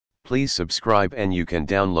Please subscribe and you can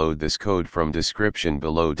download this code from description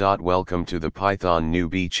below. Welcome to the Python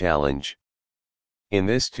Newbie Challenge. In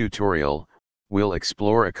this tutorial, we'll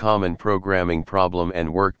explore a common programming problem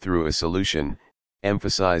and work through a solution,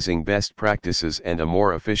 emphasizing best practices and a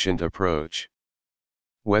more efficient approach.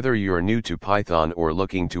 Whether you're new to Python or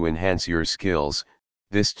looking to enhance your skills,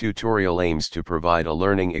 this tutorial aims to provide a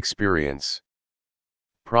learning experience.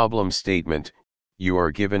 Problem statement: you are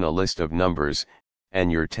given a list of numbers, and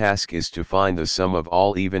your task is to find the sum of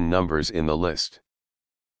all even numbers in the list.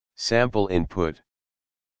 Sample input.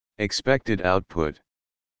 Expected output.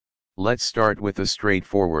 Let's start with a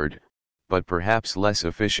straightforward, but perhaps less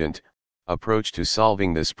efficient, approach to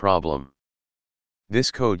solving this problem. This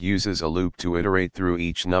code uses a loop to iterate through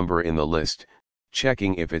each number in the list,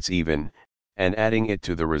 checking if it's even, and adding it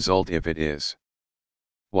to the result if it is.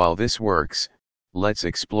 While this works, let's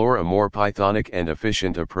explore a more Pythonic and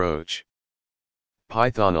efficient approach.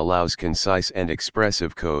 Python allows concise and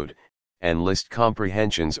expressive code, and list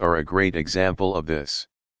comprehensions are a great example of this.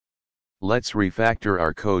 Let's refactor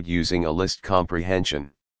our code using a list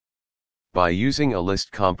comprehension. By using a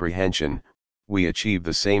list comprehension, we achieve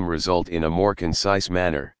the same result in a more concise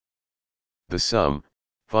manner. The sum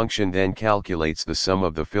function then calculates the sum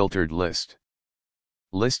of the filtered list.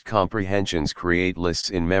 List comprehensions create lists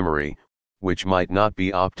in memory, which might not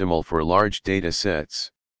be optimal for large data sets.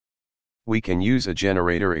 We can use a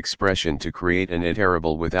generator expression to create an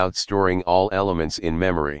iterable without storing all elements in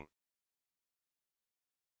memory.